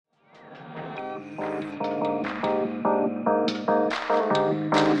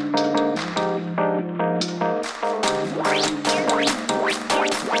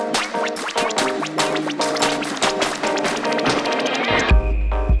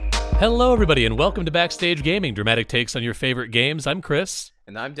Hello, everybody, and welcome to Backstage Gaming, dramatic takes on your favorite games. I'm Chris.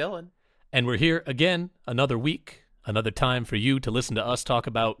 And I'm Dylan. And we're here again, another week, another time for you to listen to us talk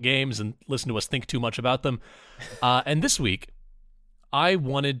about games and listen to us think too much about them. And this week, I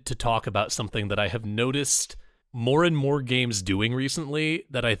wanted to talk about something that I have noticed more and more games doing recently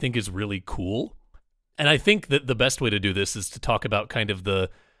that I think is really cool. And I think that the best way to do this is to talk about kind of the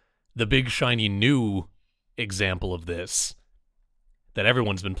big, shiny, new example of this that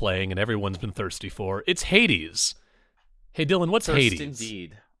everyone's been playing and everyone's been thirsty for. It's Hades. Hey, Dylan, what's Hades?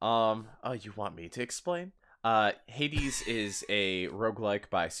 Indeed. You want me to explain? Hades is a roguelike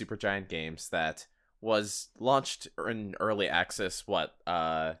by Supergiant Games that was launched in early access,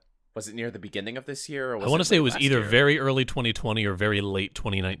 was it near the beginning of this year? Or was I want to say it was either year? very early 2020 or very late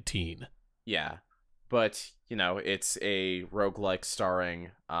 2019. Yeah. But, it's a roguelike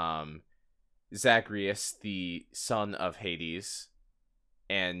starring Zagreus, the son of Hades.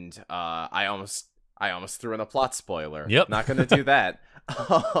 And I almost threw in a plot spoiler. Yep. Not going to do that.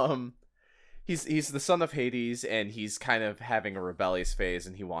 He's the son of Hades, and he's kind of having a rebellious phase,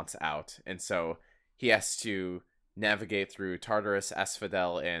 and he wants out. And so he has to navigate through Tartarus,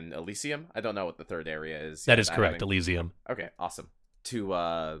 Asphodel, and Elysium. I don't know what the third area is. That is correct, Elysium. Okay, awesome.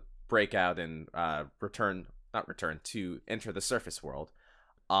 To break out and to enter the surface world.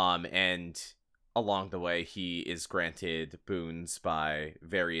 And along the way, he is granted boons by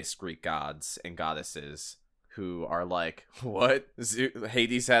various Greek gods and goddesses who are like, what?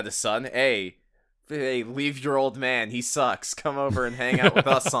 Hades had a son? Hey, leave your old man. He sucks. Come over and hang out with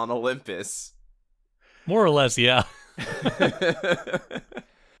us on Olympus. More or less, yeah.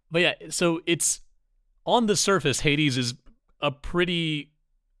 But yeah, so it's on the surface, Hades is a pretty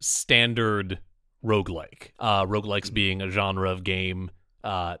standard roguelike. Roguelikes being a genre of game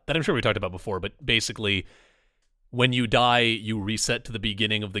that I'm sure we talked about before, but basically when you die, you reset to the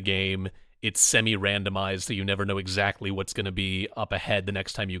beginning of the game. It's semi-randomized, so you never know exactly what's going to be up ahead the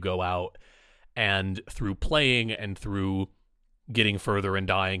next time you go out. And through playing and through getting further and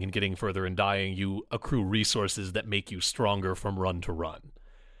dying, you accrue resources that make you stronger from run to run.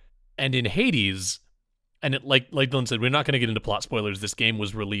 And in Hades, and like Dylan said, we're not going to get into plot spoilers. This game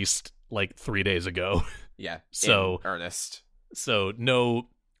was released like 3 days ago. Yeah, so in earnest. So no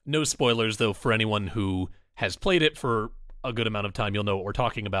spoilers, though. For anyone who has played it for a good amount of time, you'll know what we're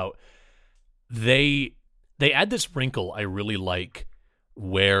talking about. They add this wrinkle I really like,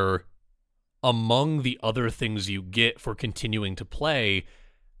 where among the other things you get for continuing to play,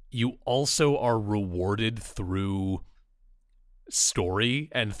 you also are rewarded through story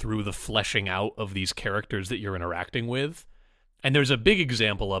and through the fleshing out of these characters that you're interacting with. And there's a big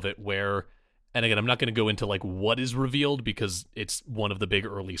example of it where, and again, I'm not going to go into like what is revealed because it's one of the big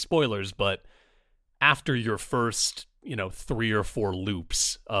early spoilers, but after your first, 3 or 4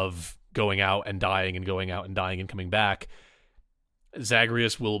 loops of going out and dying and going out and dying and coming back,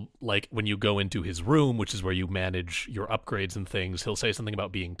 Zagreus will, like, when you go into his room, which is where you manage your upgrades and things, he'll say something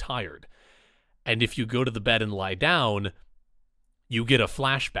about being tired. And if you go to the bed and lie down, you get a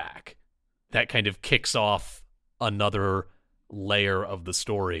flashback that kind of kicks off another layer of the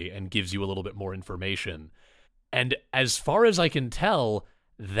story and gives you a little bit more information. And as far as I can tell,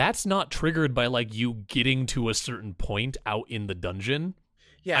 that's not triggered by like you getting to a certain point out in the dungeon.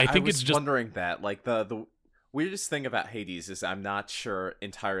 Yeah, I think was it's just wondering that. Like the weirdest thing about Hades is I'm not sure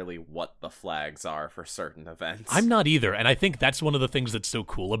entirely what the flags are for certain events. I'm not either, and I think that's one of the things that's so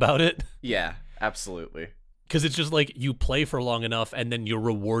cool about it. Yeah, absolutely. Because it's just like you play for long enough and then you're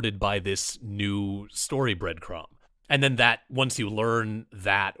rewarded by this new story breadcrumb. And then that, once you learn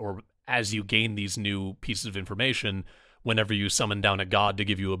that, or as you gain these new pieces of information, whenever you summon down a god to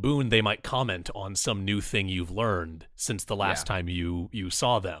give you a boon, they might comment on some new thing you've learned since the last time you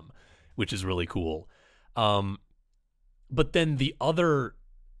saw them, which is really cool. But then the other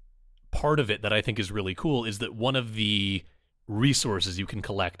part of it that I think is really cool is that one of the resources you can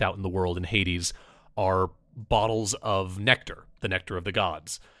collect out in the world in Hades are bottles of nectar, the nectar of the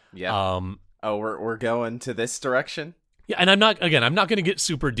gods. Yeah. We're going to this direction? Yeah, and I'm not going to get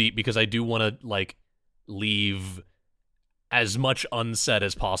super deep because I do want to like leave as much unsaid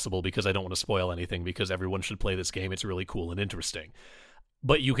as possible because I don't want to spoil anything because everyone should play this game. It's really cool and interesting.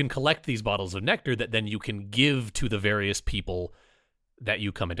 But you can collect these bottles of nectar that then you can give to the various people that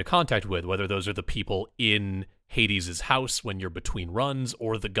you come into contact with, whether those are the people in Hades' house when you're between runs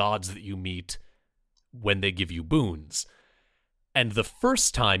or the gods that you meet when they give you boons. And the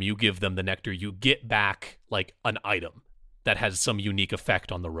first time you give them the nectar, you get back like an item that has some unique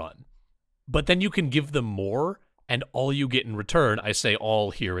effect on the run. But then you can give them more, and all you get in return, I say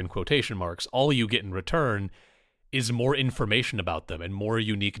all here in quotation marks, all you get in return is more information about them and more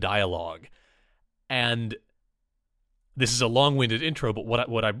unique dialogue. And this is a long-winded intro, but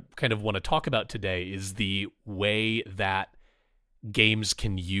what I kind of want to talk about today is the way that games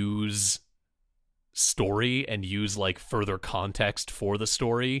can use story and use like further context for the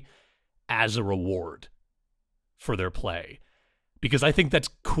story as a reward for their play, because I think that's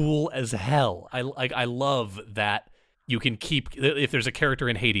cool as hell. I love that you can keep, if there's a character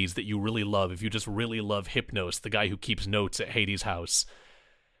in Hades that you really love, if you just really love Hypnos, the guy who keeps notes at Hades' house,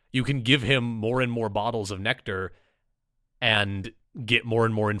 you can give him more and more bottles of nectar and get more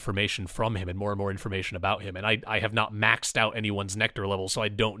and more information from him and more information about him. And I have not maxed out anyone's nectar level, so I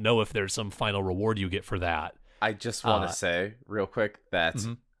don't know if there's some final reward you get for that. I just want to say real quick that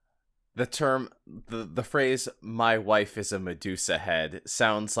the term, the phrase, "my wife is a Medusa head,"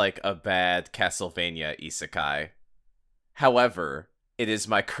 sounds like a bad Castlevania isekai. However, it is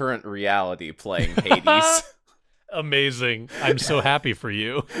my current reality playing Hades. Amazing. I'm so happy for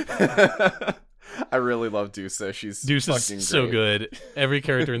you. I really love Dusa. Dusa's fucking so great. good. Every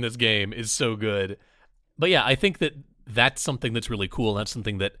character in this game is so good. But yeah, I think that that's something that's really cool. And that's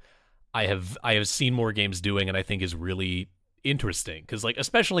something that I have seen more games doing, and I think is really interesting. Because like,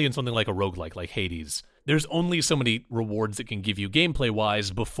 especially in something like a roguelike like Hades, there's only so many rewards it can give you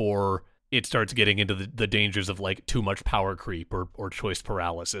gameplay-wise before it starts getting into the dangers of like too much power creep or choice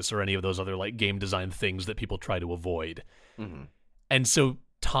paralysis or any of those other like game design things that people try to avoid. Mm-hmm. And so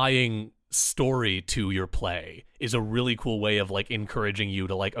tying story to your play is a really cool way of like encouraging you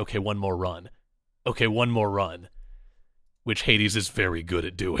to like, okay, one more run, which Hades is very good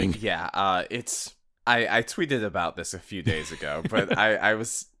at doing. Yeah, I tweeted about this a few days ago, but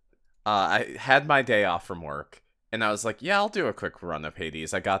I had my day off from work, and I was like, yeah, I'll do a quick run of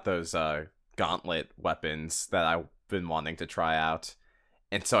Hades. I got those gauntlet weapons that I've been wanting to try out,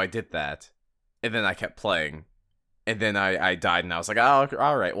 and so I did that, and then I kept playing. And then I died, and I was like, oh,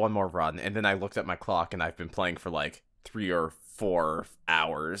 all right, one more run. And then I looked at my clock, and I've been playing for like 3 or 4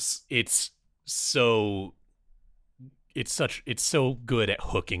 hours. It's so good at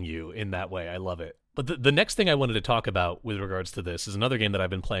hooking you in that way. I love it. But the next thing I wanted to talk about with regards to this is another game that I've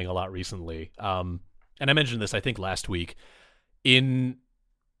been playing a lot recently. And I mentioned this, I think, last week. In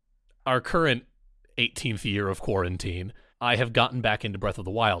our current 18th year of quarantine, I have gotten back into Breath of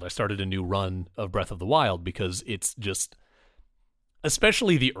the Wild. I started a new run of Breath of the Wild because it's just,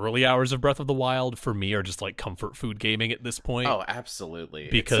 especially the early hours of Breath of the Wild for me are just like comfort food gaming at this point. Oh, absolutely.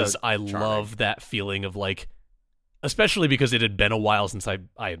 Because I charming. love that feeling of like, especially because it had been a while since I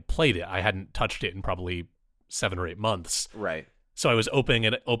had played it. I hadn't touched it in probably 7 or 8 months. Right. So I was opening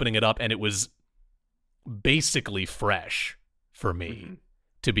it up, and it was basically fresh for me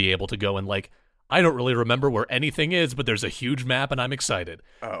to be able to go and like, I don't really remember where anything is, but there's a huge map, and I'm excited.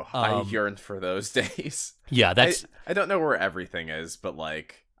 Oh, I yearned for those days. Yeah, that's... I don't know where everything is, but,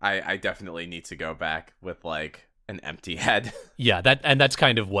 like, I definitely need to go back with, like, an empty head. Yeah, that's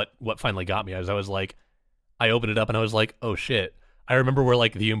kind of what finally got me. I was like, I opened it up, and I was like, oh, shit. I remember where,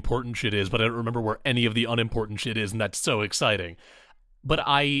 like, the important shit is, but I don't remember where any of the unimportant shit is, and that's so exciting. But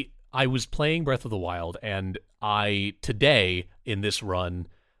I was playing Breath of the Wild, and I, today, in this run,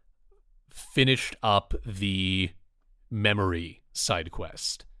 finished up the memory side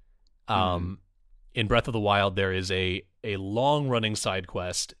quest. In Breath of the Wild, there is a long-running side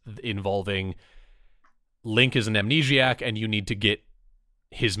quest involving Link is an amnesiac, and you need to get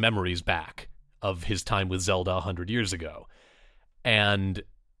his memories back of his time with Zelda 100 years ago. And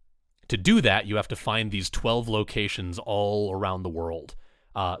to do that, you have to find these 12 locations all around the world,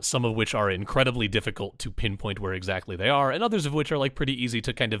 some of which are incredibly difficult to pinpoint where exactly they are, and others of which are like pretty easy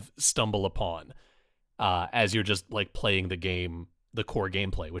to kind of stumble upon as you're just like playing the game, the core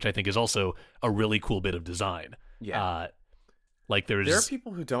gameplay, which I think is also a really cool bit of design. Yeah. Like there are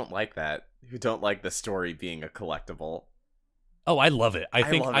people who don't like that, who don't like the story being a collectible. Oh, I love it. I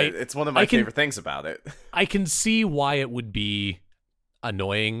think love it. It's one of my favorite things about it. I can see why it would be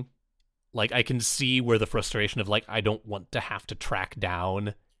annoying. Like, I can see where the frustration of, like, I don't want to have to track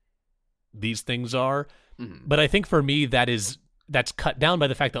down these things are. Mm-hmm. But I think for me, that's cut down by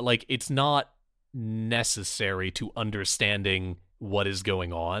the fact that, like, it's not necessary to understanding what is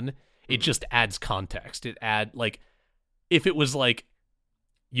going on. It just adds context. Like, if it was, like,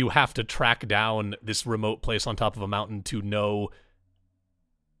 you have to track down this remote place on top of a mountain to know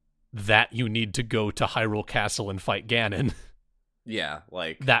that you need to go to Hyrule Castle and fight Ganon. Yeah,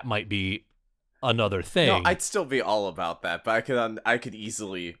 like... that might be another thing. No, I'd still be all about that, but I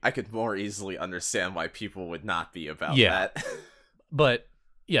could more easily understand why people would not be about that. But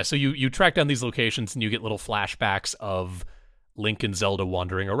yeah, so you track down these locations and you get little flashbacks of Link and Zelda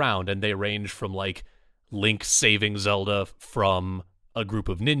wandering around, and they range from like Link saving Zelda from a group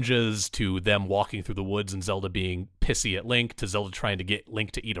of ninjas to them walking through the woods and Zelda being pissy at Link to Zelda trying to get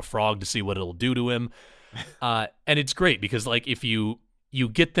Link to eat a frog to see what it'll do to him. And it's great because like if you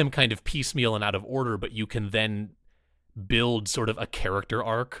get them kind of piecemeal and out of order, but you can then build sort of a character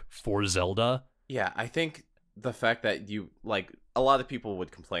arc for Zelda. Yeah, I think the fact that you like a lot of people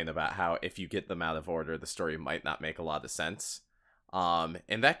would complain about how if you get them out of order, the story might not make a lot of sense.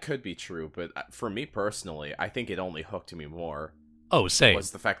 And that could be true, but for me personally, I think it only hooked me more. Oh, same.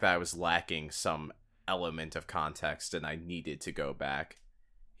 Was the fact that I was lacking some element of context and I needed to go back.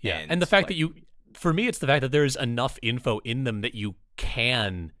 Yeah, and the fact that for me, it's the fact that there's enough info in them that you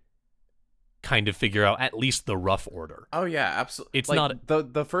can kind of figure out at least the rough order. Oh yeah, absolutely. It's like, not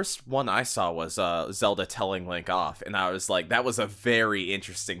the first one I saw was Zelda telling Link off, and I was like, that was a very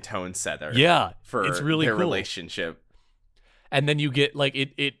interesting tone setter. Yeah, for it's really their cool. relationship. And then you get like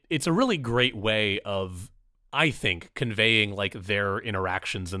it's a really great way of, I think, conveying like their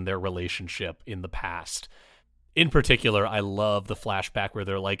interactions and their relationship in the past. In particular, I love the flashback where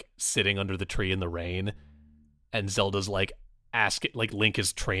they're like sitting under the tree in the rain, and Zelda's like Link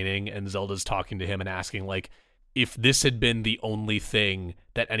is training, and Zelda's talking to him and asking like, if this had been the only thing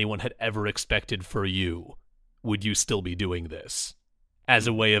that anyone had ever expected for you, would you still be doing this? As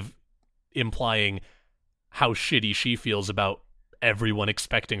a way of implying how shitty she feels about everyone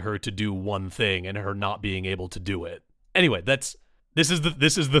expecting her to do one thing and her not being able to do it. Anyway, this is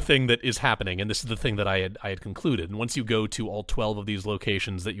the thing that is happening, and this is the thing that I had concluded. And once you go to all 12 of these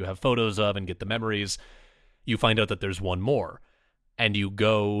locations that you have photos of and get the memories, you find out that there's one more. And you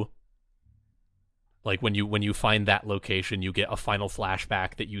go, like when you find that location, you get a final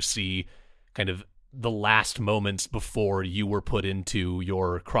flashback that you see kind of the last moments before you were put into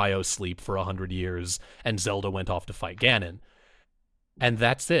your cryo sleep for 100 years and Zelda went off to fight Ganon. And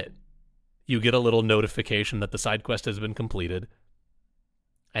that's it. You get a little notification that the side quest has been completed,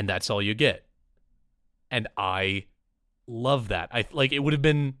 and that's all you get. And I love that. It would have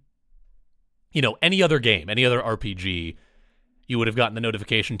been, any other game, any other RPG, you would have gotten the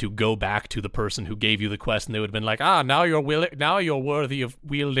notification to go back to the person who gave you the quest, and they would have been like, now you're worthy of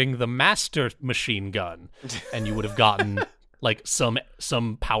wielding the master machine gun. And you would have gotten like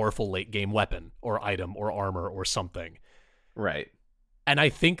some powerful late game weapon or item or armor or something. Right. And I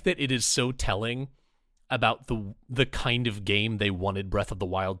think that it is so telling about the kind of game they wanted Breath of the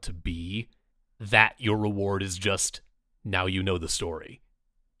Wild to be, that your reward is just, now you know the story.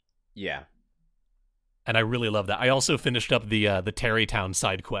 Yeah. And I really love that. I also finished up the Terrytown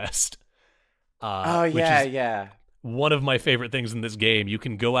side quest. Which is one of my favorite things in this game. You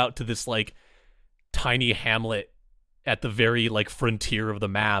can go out to this like tiny hamlet at the very like frontier of the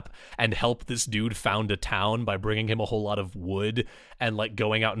map and help this dude found a town by bringing him a whole lot of wood and like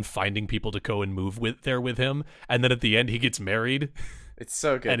going out and finding people to go and move there with him. And then at the end he gets married. It's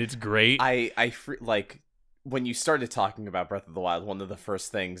so good. And it's great. When you started talking about Breath of the Wild, one of the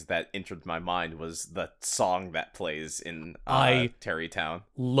first things that entered my mind was the song that plays in Terrytown.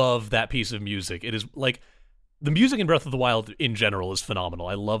 Love that piece of music. It is like, the music in Breath of the Wild in general is phenomenal.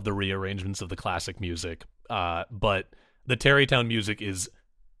 I love the rearrangements of the classic music, but the Terrytown music is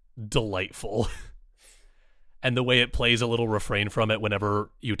delightful. And the way it plays a little refrain from it whenever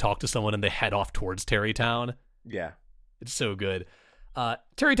you talk to someone and they head off towards Terrytown. Yeah. It's so good.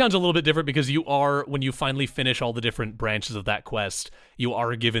 Terrytown's a little bit different because when you finally finish all the different branches of that quest, you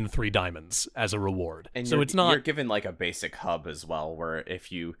are given 3 diamonds as a reward. And so you're given like a basic hub as well, where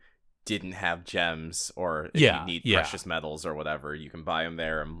if you didn't have gems or if you need precious metals or whatever, you can buy them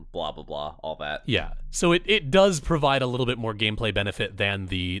there and blah blah blah, all that. Yeah. So it does provide a little bit more gameplay benefit than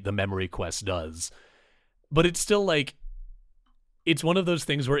the memory quest does. But it's still like, it's one of those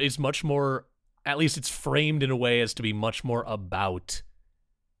things where it's much more, at least it's framed in a way as to be much more about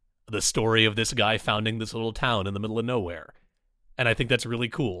the story of this guy founding this little town in the middle of nowhere. And I think that's really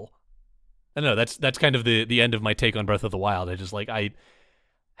cool. I don't know, that's kind of the end of my take on Breath of the Wild. I just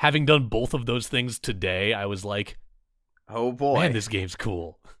having done both of those things today, I was like, oh boy, man, this game's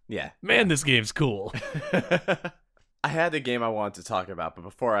cool. Yeah. Man, this game's cool. I had a game I wanted to talk about, but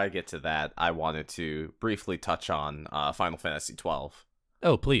before I get to that, I wanted to briefly touch on Final Fantasy XII.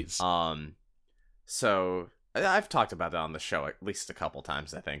 Oh, please. So I've talked about it on the show at least a couple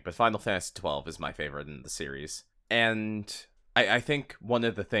times, I think, but Final Fantasy XII is my favorite in the series. And I think one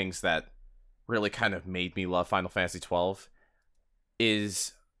of the things that really kind of made me love Final Fantasy XII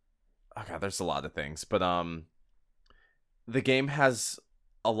is oh god, there's a lot of things, but the game has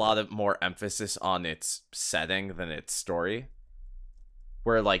a lot of more emphasis on its setting than its story.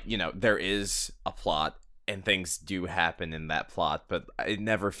 Where, like, you know, there is a plot and things do happen in that plot, but it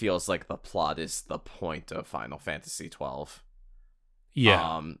never feels like the plot is the point of Final Fantasy 12.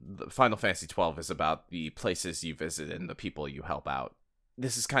 Yeah. Final Fantasy 12 is about the places you visit and the people you help out.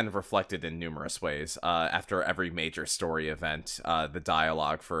 This is kind of reflected in numerous ways. After every major story event, the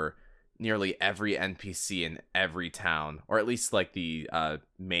dialogue for nearly every NPC in every town, or at least like the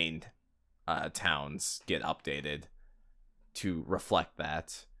main towns, get updated to reflect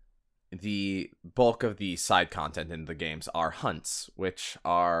that. The bulk of the side content in the games are hunts, which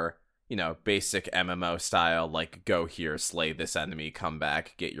are, you know, basic MMO style, like go here, slay this enemy, come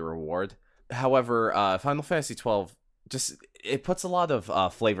back, get your reward. However, Final Fantasy 12 just, it puts a lot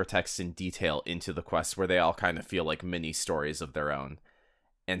of flavor text and detail into the quests where they all kind of feel like mini stories of their own.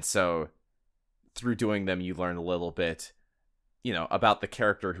 And so through doing them, you learn a little bit, you know, about the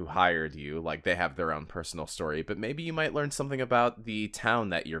character who hired you. Like, they have their own personal story, but maybe you might learn something about the town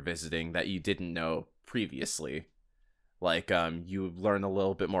that you're visiting that you didn't know previously. Like, you learn a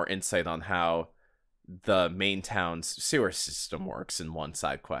little bit more insight on how the main town's sewer system works in one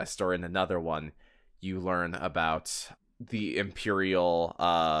side quest, or in another one, you learn about the Imperial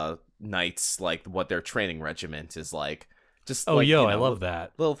Knights, like what their training regiment is like. Just Oh, like, yo, you know, I love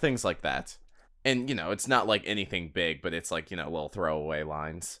that. little things like that. And, you know, it's not like anything big, but it's like, you know, little throwaway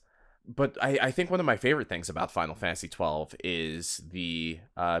lines. But I think one of my favorite things about Final Fantasy 12 is the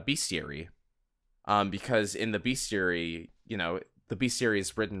bestiary. Because in the bestiary, you know, the bestiary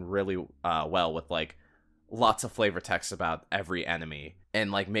is written really well with, like, lots of flavor text about every enemy.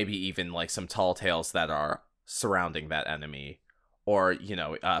 And, like, maybe even, like, some tall tales that are surrounding that enemy. Or, you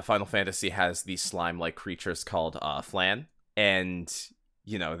know, Final Fantasy has these slime-like creatures called Flan. And,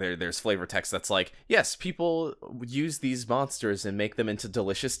 you know, there's flavor text that's like, yes, people use these monsters and make them into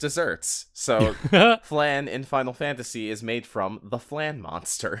delicious desserts. So Flan in Final Fantasy is made from the Flan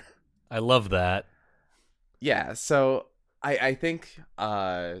monster. I love that. Yeah, so I think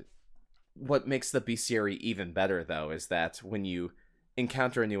what makes the bestiary even better, though, is that when you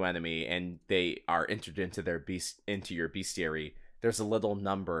encounter a new enemy and they are entered into your bestiary, there's a little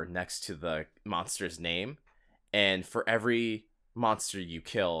number next to the monster's name, and for every monster you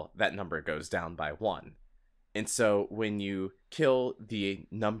kill, that number goes down by 1. And so when you kill the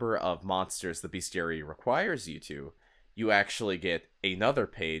number of monsters the bestiary requires you to, you actually get another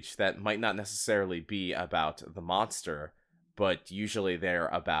page that might not necessarily be about the monster, but usually they're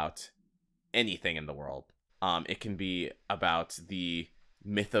about anything in the world. It can be about the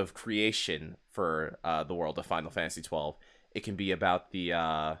myth of creation for the world of Final Fantasy 12. It can be about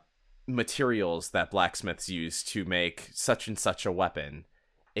the materials that blacksmiths use to make such and such a weapon.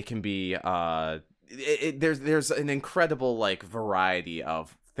 It can be there's an incredible, like, variety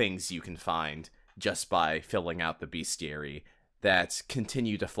of things you can find just by filling out the bestiary that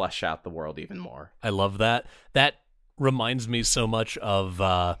continue to flesh out the world even more. I love that. That reminds me so much of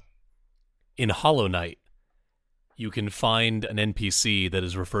in Hollow Knight. You can find an NPC that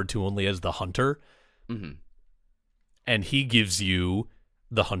is referred to only as the Hunter, and he gives you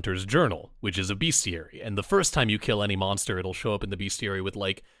the Hunter's Journal, which is a bestiary. And the first time you kill any monster, it'll show up in the bestiary with,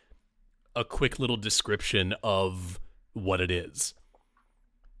 like, a quick little description of what it is.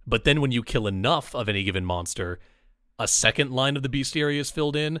 But then when you kill enough of any given monster, a second line of the bestiary is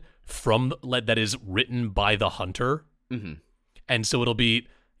filled in from that is written by the Hunter. And so it'll be,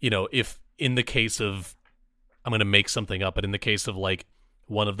 you know, if in the case of, I'm going to make something up, but in the case of, like,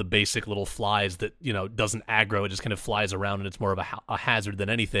 one of the basic little flies that, you know, doesn't aggro, it just kind of flies around and it's more of a hazard than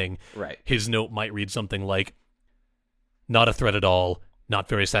anything. Right. His note might read something like, not a threat at all, not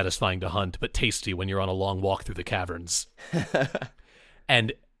very satisfying to hunt, but tasty when you're on a long walk through the caverns.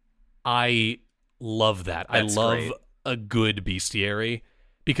 And I love that. That's I love great. a good bestiary.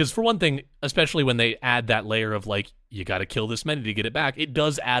 Because for one thing, especially when they add that layer of, like, you got to kill this many to get it back, it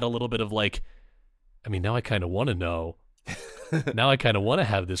does add a little bit of, like, I mean, now I kind of want to know. Now I kind of want to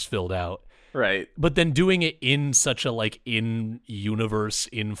have this filled out. Right. But then doing it in such a, like, in-universe,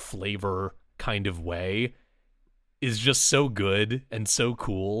 in-flavor kind of way is just so good and so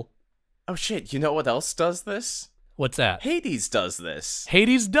cool. Oh, shit. You know what else does this? What's that? Hades does this.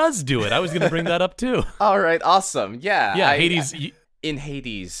 Hades does do it. I was going to bring that up, too. All right. Awesome. Yeah. Yeah, Hades... In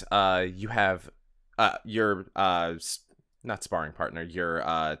Hades, you have your not sparring partner,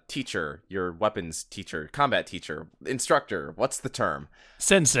 your teacher, your weapons teacher, combat teacher, instructor. What's the term?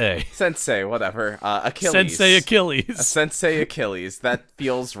 Sensei, whatever. Achilles. Sensei Achilles. Sensei Achilles. That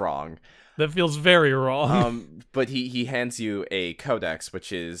feels wrong. That feels very wrong. But he hands you a codex,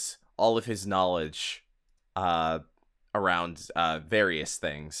 which is all of his knowledge around various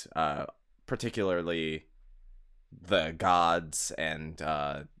things, particularly the gods and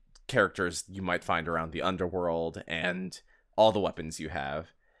characters you might find around the underworld and all the weapons you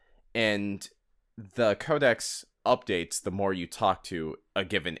have. And the codex updates the more you talk to a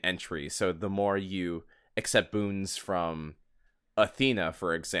given entry. So the more you accept boons from Athena,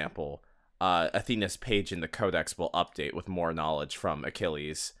 for example, Athena's page in the codex will update with more knowledge from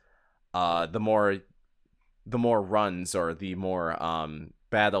Achilles. The more runs or the more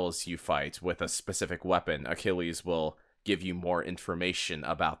battles you fight with a specific weapon, Achilles will give you more information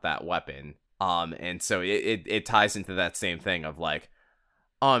about that weapon. And so it ties into that same thing of like,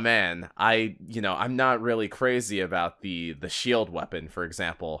 oh man, I'm not really crazy about the shield weapon, for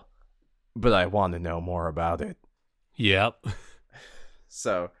example, but I want to know more about it. Yep.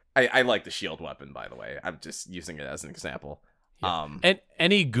 So I like the shield weapon, by the way. I'm just using it as an example. Yeah. And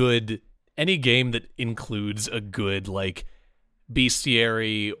any game that includes a good like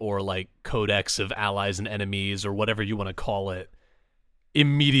bestiary or like codex of allies and enemies or whatever you want to call it,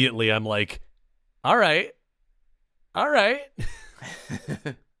 immediately I'm like, all right.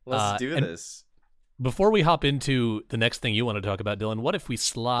 Let's do this. Before we hop into the next thing you want to talk about, Dylan, what if we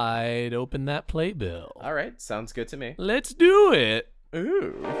slide open that playbill? All right, sounds good to me. Let's do it.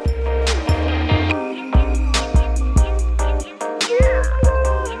 Ooh.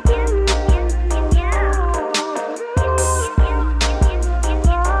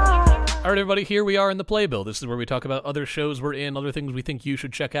 All right, everybody, here we are in the playbill. This is where we talk about other shows we're in, other things we think you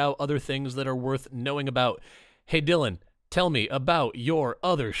should check out, other things that are worth knowing about. Hey, Dylan, tell me about your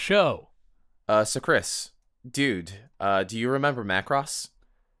other show. So Chris, dude, do you remember Macross?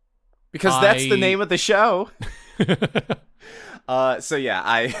 Because that's the name of the show. So yeah,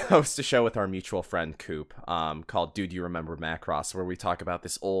 I host a show with our mutual friend Coop, called Dude, You Remember Macross, where we talk about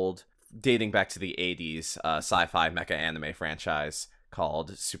this old, dating back to the 80s, sci-fi mecha anime franchise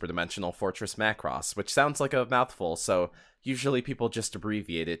called Super Dimensional Fortress Macross, which sounds like a mouthful, so usually people just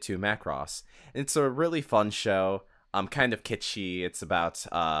abbreviate it to Macross. And it's a really fun show, kind of kitschy. It's about,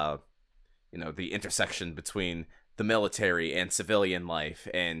 the intersection between the military and civilian life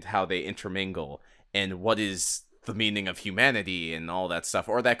and how they intermingle and what is the meaning of humanity and all that stuff.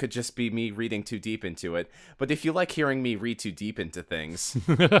 Or that could just be me reading too deep into it. But if you like hearing me read too deep into things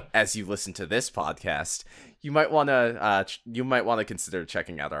as you listen to this podcast, you might want to consider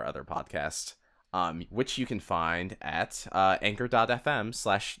checking out our other podcast, which you can find at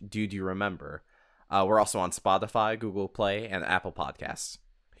anchor.fm/dude you remember. We're also on Spotify, Google Play, and Apple Podcasts.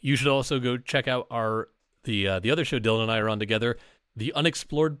 You should also go check out the other show Dylan and I are on together, The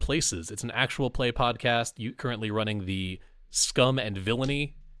Unexplored Places. It's an actual play podcast. You currently running the Scum and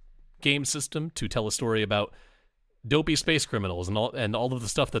Villainy game system to tell a story about dopey space criminals and all of the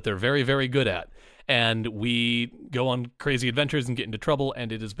stuff that they're very, very good at. And we go on crazy adventures and get into trouble,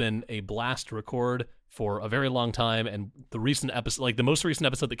 and it has been a blast to record for a very long time. And the recent episode, like the most recent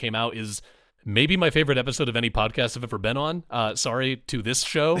episode that came out, is maybe my favorite episode of any podcast I've ever been on. Sorry to this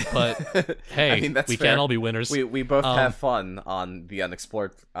show, but hey, I mean, we can't all be winners. We both have fun on the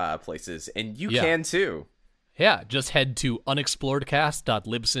Unexplored Places, and you can too. Yeah, just head to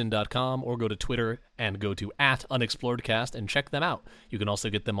unexploredcast.libsyn.com or go to Twitter and go to @unexploredcast and check them out. You can also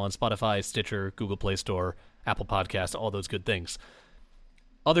get them on Spotify, Stitcher, Google Play Store, Apple Podcasts, all those good things.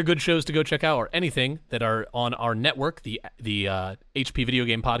 Other good shows to go check out are anything that are on our network, the HP Video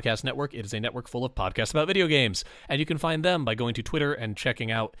Game Podcast Network. It is a network full of podcasts about video games, and you can find them by going to Twitter and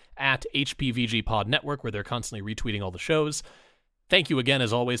checking out @HPVG Pod Network, where they're constantly retweeting all the shows. Thank you again,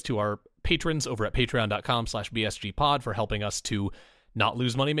 as always, to our patrons over at patreon.com/BSGpod for helping us to not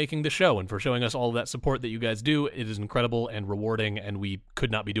lose money making the show and for showing us all of that support that you guys do. It is incredible and rewarding, and we could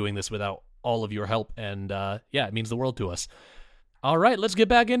not be doing this without all of your help, and it means the world to us. All right, let's get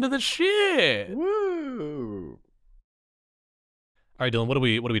back into the shit. Woo! All right, Dylan, what are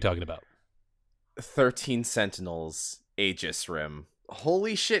we talking about? 13 Sentinels, Aegis Rim.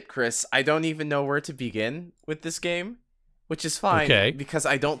 Holy shit, Chris! I don't even know where to begin with this game, which is fine because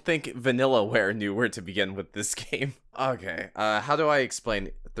I don't think Vanillaware knew where to begin with this game. Okay, how do I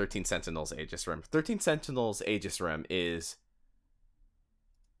explain 13 Sentinels, Aegis Rim? 13 Sentinels, Aegis Rim is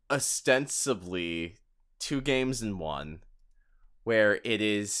ostensibly 2 games in one, where it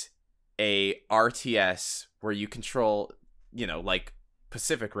is a RTS where you control, like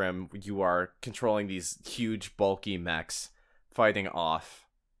Pacific Rim, you are controlling these huge, bulky mechs fighting off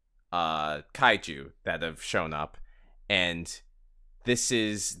kaiju that have shown up. And this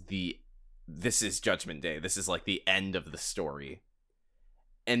is Judgment Day. This is like the end of the story.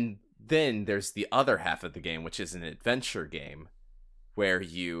 And then there's the other half of the game, which is an adventure game, where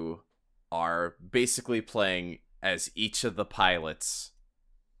you are basically playing as each of the pilots,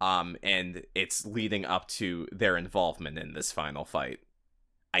 and it's leading up to their involvement in this final fight.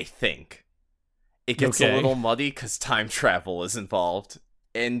 I think it gets a little muddy because time travel is involved,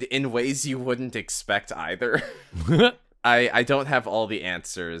 and in ways you wouldn't expect either. I don't have all the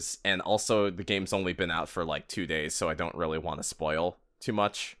answers, and also the game's only been out for like 2 days, so I don't really want to spoil too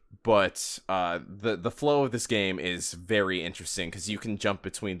much. But the flow of this game is very interesting because you can jump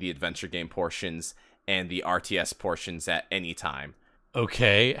between the adventure game portions and the RTS portions at any time.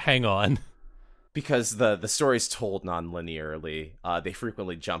 Okay, hang on. Because the story's told non-linearly, they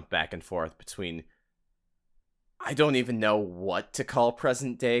frequently jump back and forth between... I don't even know what to call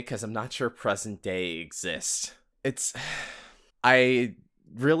present day, because I'm not sure present day exists. I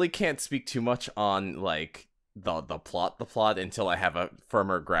really can't speak too much on, like, the plot until I have a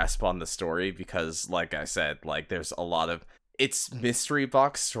firmer grasp on the story, because, like I said, like, there's a lot of... It's mystery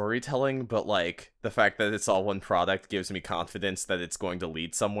box storytelling, but, like, the fact that it's all one product gives me confidence that it's going to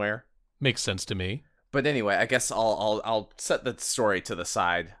lead somewhere. Makes sense to me. But anyway, I guess I'll set the story to the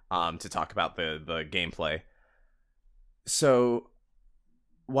side to talk about the gameplay. So,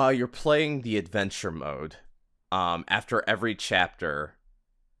 while you're playing the adventure mode, after every chapter,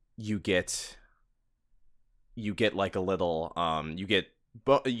 you get like a little you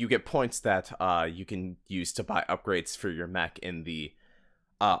get points that you can use to buy upgrades for your mech in the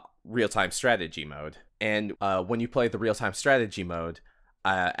real-time strategy mode. And when you play the real-time strategy mode,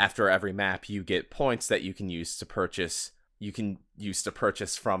 after every map, you get points that you can use to purchase. You can use to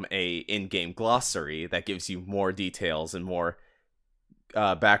purchase from a in-game glossary that gives you more details and more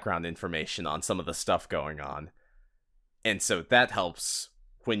background information on some of the stuff going on. And so that helps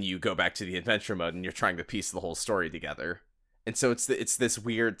when you go back to the adventure mode and you're trying to piece the whole story together. And so it's this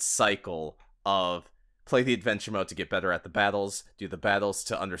weird cycle of play the adventure mode to get better at the battles, do the battles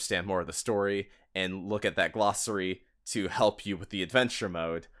to understand more of the story, and look at that glossary to help you with the adventure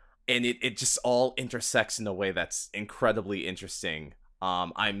mode. And it just all intersects in a way that's incredibly interesting.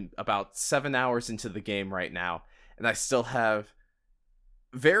 I'm about 7 hours into the game right now, and I still have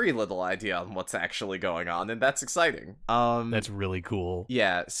very little idea on what's actually going on, and that's exciting. That's really cool.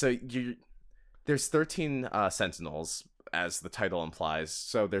 Yeah, so there's 13 Sentinels, as the title implies.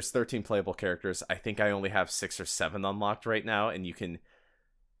 So there's 13 playable characters. I think I only have 6 or 7 unlocked right now, and you can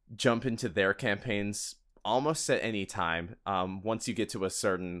jump into their campaigns almost at any time. Once you get to a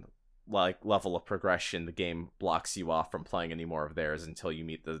certain level of progression, the game blocks you off from playing any more of theirs until you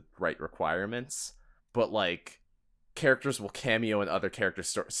meet the right requirements. But like, characters will cameo in other character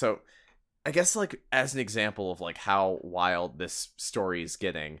stories. So I guess, like, as an example of like how wild this story is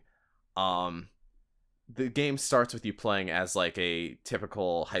getting, the game starts with you playing as like a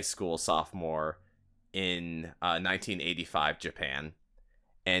typical high school sophomore in 1985 Japan.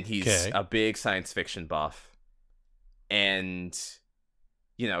 And he's a big science fiction buff, and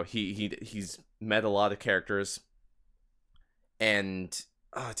you know he's met a lot of characters, and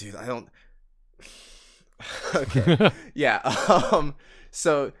oh dude, I don't. Okay, yeah.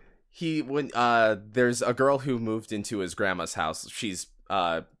 So there's a girl who moved into his grandma's house. She's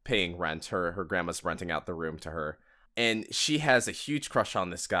paying rent. Her grandma's renting out the room to her, and she has a huge crush on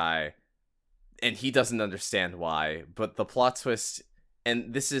this guy, and he doesn't understand why. But the plot twist.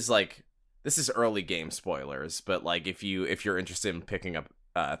 And this is early game spoilers, but like if you're interested in picking up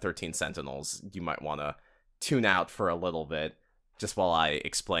 13 Sentinels, you might want to tune out for a little bit just while I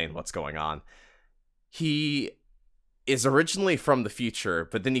explain what's going on. He is originally from the future,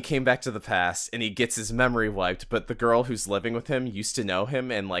 but then he came back to the past and he gets his memory wiped, but the girl who's living with him used to know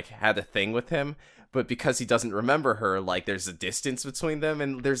him and like had a thing with him, but because he doesn't remember her, like there's a distance between them,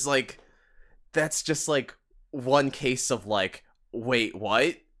 and there's like that's just like one case of like, wait,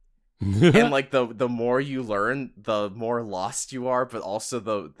 what? And like the more you learn, the more lost you are, but also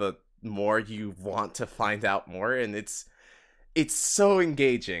the more you want to find out more, and it's so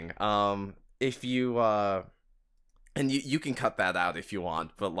engaging. If you and you can cut that out if you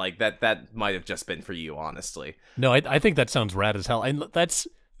want, but like that might have just been for you, honestly. No, I think that sounds rad as hell. And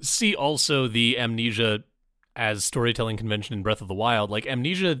see also the Amnesia as storytelling convention in Breath of the Wild. Like,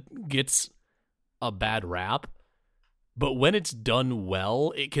 Amnesia gets a bad rap, but when it's done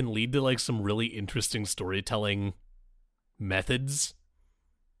well, it can lead to like some really interesting storytelling methods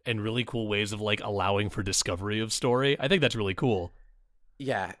and really cool ways of like allowing for discovery of story. I think that's really cool.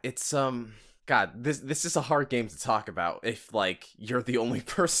 Yeah, it's God, this is a hard game to talk about if like you're the only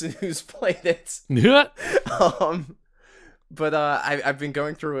person who's played it. But I've been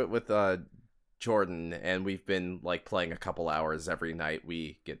going through it with Jordan, and we've been like playing a couple hours every night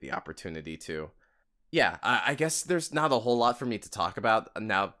we get the opportunity to. Yeah, I guess there's not a whole lot for me to talk about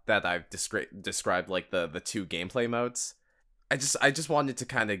now that I've described like the two gameplay modes. I just wanted to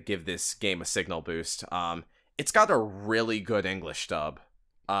kind of give this game a signal boost. It's got a really good English dub,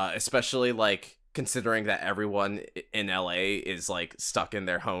 especially like considering that everyone in LA is like stuck in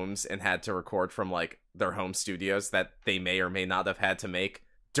their homes and had to record from like their home studios that they may or may not have had to make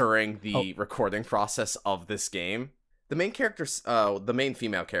during the recording process of this game. The main character, the main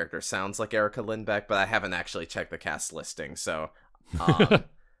female character sounds like Erica Lindbeck, but I haven't actually checked the cast listing, so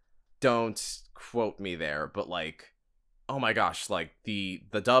don't quote me there. But like, oh my gosh, like the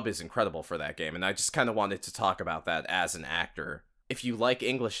dub is incredible for that game, and I just kind of wanted to talk about that as an actor. If you like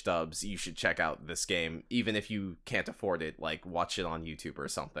English dubs, you should check out this game, even if you can't afford it. Like, watch it on YouTube or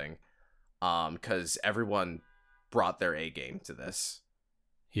something, because everyone brought their A game to this.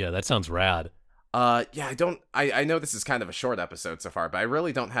 Yeah, that sounds rad. Yeah, I know this is kind of a short episode so far, but I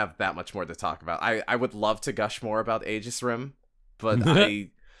really don't have that much more to talk about. I would love to gush more about Aegis Rim, but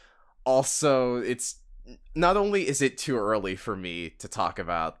I also, it's not only is it too early for me to talk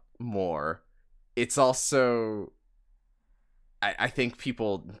about more, it's also, I think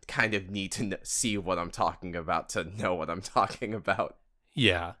people kind of need to see what I'm talking about to know what I'm talking about.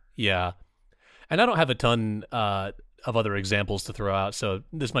 Yeah. And I don't have a ton of other examples to throw out, so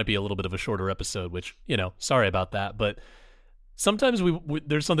this might be a little bit of a shorter episode, which, sorry about that, but sometimes we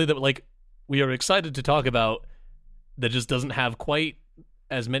there's something that like we are excited to talk about that just doesn't have quite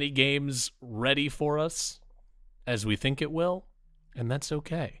as many games ready for us as we think it will, and that's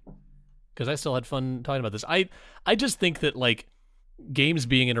okay, because I still had fun talking about this. I just think that like games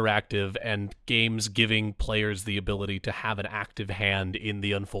being interactive and games giving players the ability to have an active hand in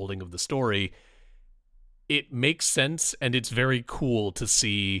the unfolding of the story, it makes sense, and it's very cool to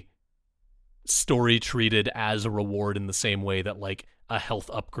see story treated as a reward in the same way that like a health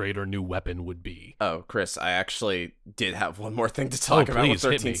upgrade or new weapon would be. Oh, Chris, I actually did have one more thing to talk about with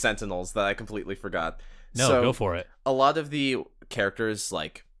 13 Sentinels that I completely forgot. No, so, go for it. A lot of the characters,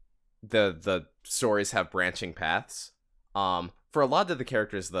 like the stories have branching paths. For a lot of the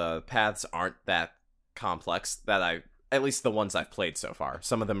characters, the paths aren't that complex, at least the ones I've played so far.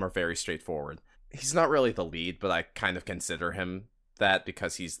 Some of them are very straightforward. He's not really the lead, but I kind of consider him that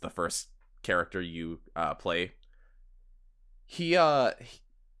because he's the first character you play.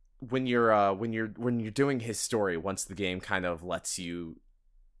 When you're doing his story, once the game kind of lets you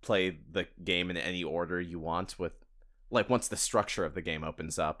play the game in any order you want, with like once the structure of the game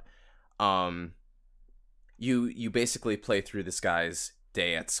opens up, you basically play through this guy's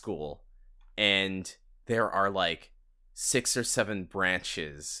day at school, and there are like 6 or 7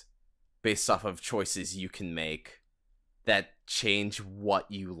 branches based off of choices you can make that change what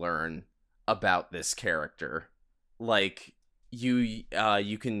you learn about this character. Like, you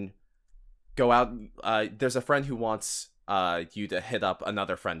can go out, there's a friend who wants you to hit up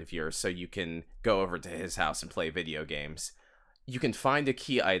another friend of yours so you can go over to his house and play video games. You can find a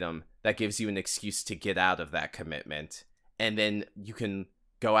key item that gives you an excuse to get out of that commitment, and then you can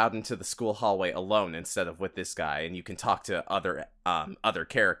go out into the school hallway alone instead of with this guy, and you can talk to other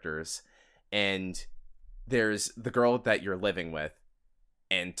characters. And there's the girl that you're living with,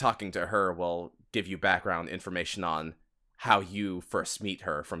 and talking to her will give you background information on how you first meet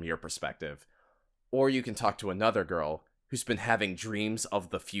her from your perspective. Or you can talk to another girl who's been having dreams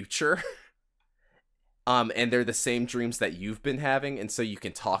of the future. And they're the same dreams that you've been having, and so you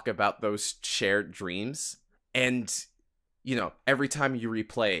can talk about those shared dreams. And, every time you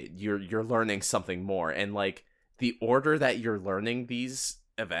replay it, you're learning something more. And like the order that you're learning these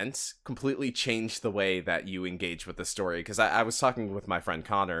events completely change the way that you engage with the story, because I was talking with my friend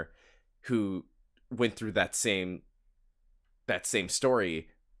Connor, who went through that same story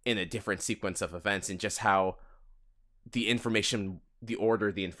in a different sequence of events, and just how the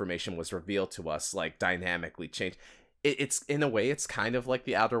order the information was revealed to us like dynamically changed. It's in a way, it's kind of like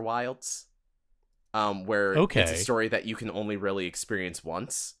the Outer Wilds, where it's a story that you can only really experience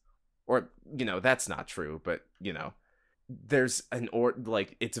once, or that's not true, but there's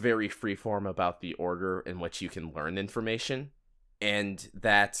it's very freeform about the order in which you can learn information, and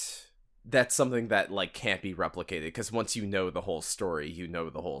that's something that like can't be replicated, because once you know the whole story, you know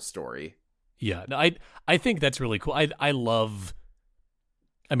the whole story. Yeah, no, I think that's really cool. I love,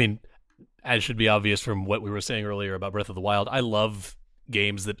 I mean, as should be obvious from what we were saying earlier about Breath of the Wild, I love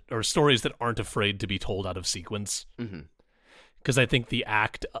games that or stories that aren't afraid to be told out of sequence. Because I think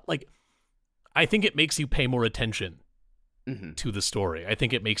I think it makes you pay more attention to the story. I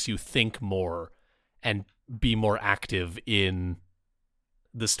think it makes you think more and be more active in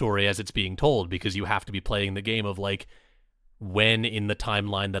the story as it's being told, because you have to be playing the game of like when in the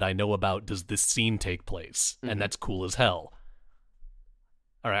timeline that I know about does this scene take place, Mhm. and that's cool as hell.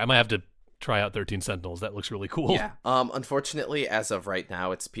 All right, I might have to try out 13 Sentinels. That looks really cool. Yeah. Unfortunately, as of right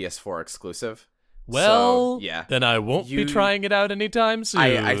now, it's PS4 exclusive. Well, so, yeah. then I won't be trying it out anytime soon.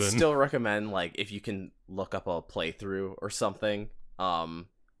 I still recommend, like, if you can look up a playthrough or something,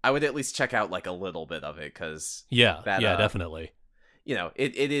 I would at least check out, like, a little bit of it, because yeah, definitely. You know,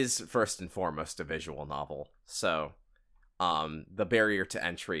 it is first and foremost a visual novel, so the barrier to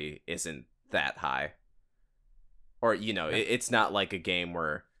entry isn't that high. Or, you know, it's not like a game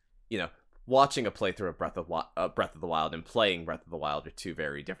where, you know, watching a playthrough of Breath of the Wild and playing Breath of the Wild are two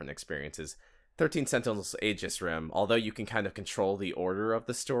very different experiences. 13 Sentinels Aegis Rim, although you can kind of control the order of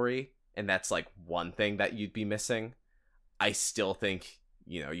the story, and that's like one thing that you'd be missing, I still think,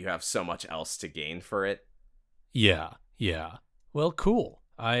 you know, you have so much else to gain for it. Yeah. Well, cool.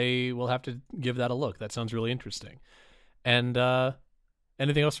 I will have to give that a look. That sounds really interesting. And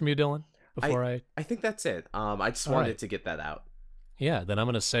anything else from you, Dylan? Before I think that's it. I just wanted to get that out. Yeah, then I'm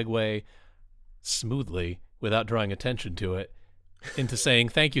going to segue smoothly, without drawing attention to it, into saying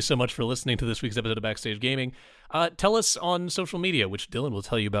thank you so much for listening to this week's episode of Backstage Gaming. Tell us on social media, which Dylan will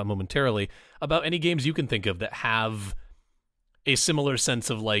tell you about momentarily, about any games you can think of that have a similar sense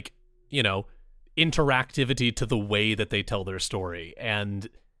of, like, you know, interactivity to the way that they tell their story, and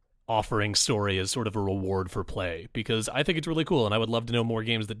offering story as sort of a reward for play, because I think it's really cool, and I would love to know more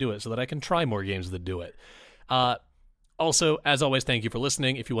games that do it so that I can try more games that do it. Also, as always, thank you for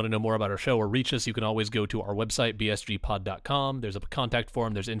listening. If you want to know more about our show or reach us, you can always go to our website, bsgpod.com. There's a contact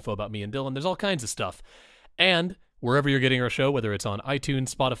form. There's info about me and Dylan. There's all kinds of stuff. And wherever you're getting our show, whether it's on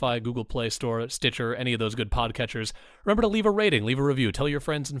iTunes, Spotify, Google Play Store, Stitcher, any of those good podcatchers, remember to leave a rating, leave a review. Tell your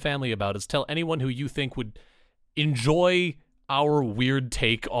friends and family about us. Tell anyone who you think would enjoy our weird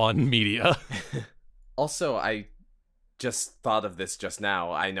take on media. Also, I just thought of this just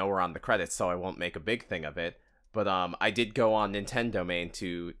now. I know we're on the credits, so I won't make a big thing of it. But I did go on Nintendo Domain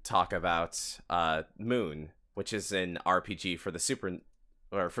to talk about Moon, which is an RPG for the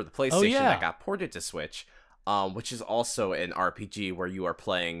PlayStation that got ported to Switch, which is also an RPG where you are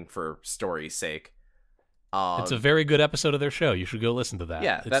playing for story's sake. It's a very good episode of their show. You should go listen to that.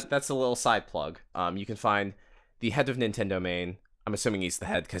 Yeah, that's a little side plug. You can find the head of Nintendo Domain. I'm assuming he's the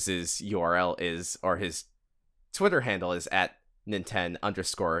head because his URL is, or his Twitter handle is at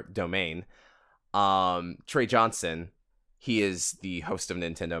Ninten_domain. Trey Johnson, he is the host of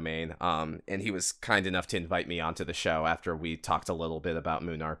Nintendo Domain, and he was kind enough to invite me onto the show after we talked a little bit about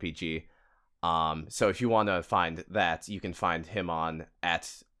Moon RPG. So if you want to find that, you can find him on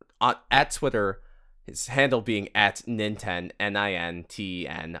at Twitter, his handle being at Ninten,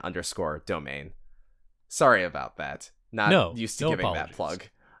 NINTEN_domain. Sorry about that. Not used to giving apologies. That plug.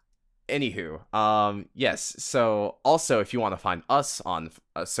 Anywho, yes, so also if you want to find us on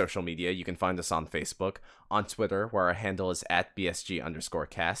social media, you can find us on Facebook, on Twitter, where our handle is at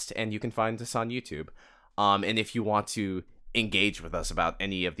BSG_cast, and you can find us on YouTube. And if you want to engage with us about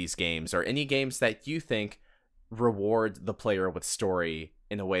any of these games, or any games that you think reward the player with story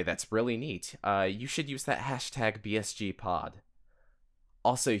in a way that's really neat, you should use that hashtag BSGpod.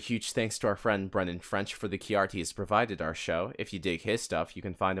 Also, huge thanks to our friend Brennan French for the key art he's provided our show. If you dig his stuff, you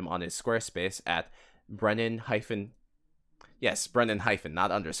can find him on his Squarespace at Brennan-,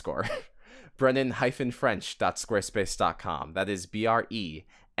 not underscore. Brennan-French.squarespace.com. That is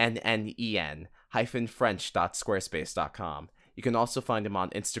BRENNEN-French.squarespace.com. You can also find him on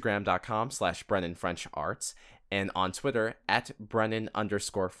Instagram.com/BrennanFrenchArts and on Twitter at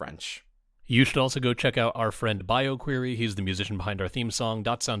Brennan_French. You should also go check out our friend BioQuery. He's the musician behind our theme song,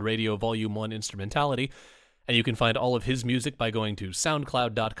 Dot Sound Radio Volume 1 Instrumentality. And you can find all of his music by going to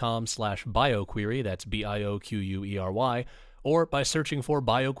soundcloud.com/BioQuery, that's BIOQUERY, or by searching for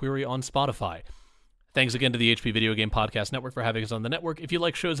BioQuery on Spotify. Thanks again to the HP Video Game Podcast Network for having us on the network. If you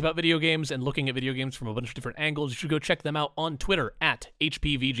like shows about video games and looking at video games from a bunch of different angles, you should go check them out on Twitter at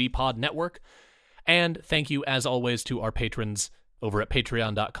HPVGPod Network. And thank you, as always, to our patrons over at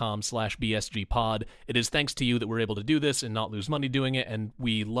patreon.com/BSGpod. It is thanks to you that we're able to do this and not lose money doing it, and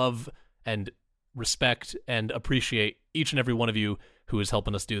we love and respect and appreciate each and every one of you who is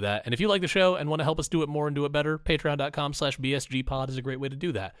helping us do that. And if you like the show and want to help us do it more and do it better, patreon.com/BSGpod is a great way to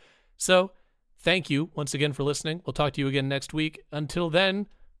do that. So, thank you once again for listening. We'll talk to you again next week. Until then,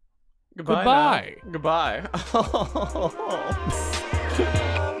 goodbye. Goodbye.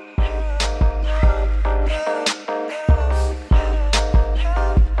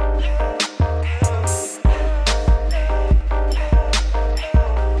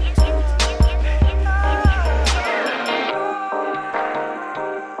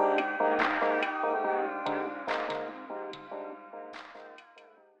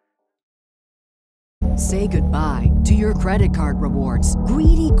 Say goodbye to your credit card rewards.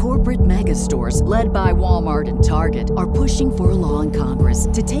 Greedy corporate mega stores, led by Walmart and Target, are pushing for a law in Congress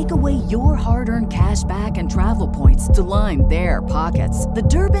to take away your hard-earned cash back and travel points to line their pockets. The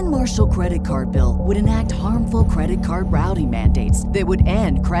Durbin-Marshall credit card bill would enact harmful credit card routing mandates that would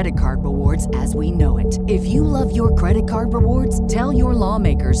end credit card rewards as we know it. If you love your credit card rewards, tell your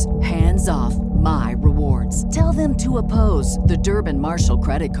lawmakers, hands off my rewards. Tell them to oppose the Durbin-Marshall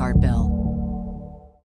credit card bill.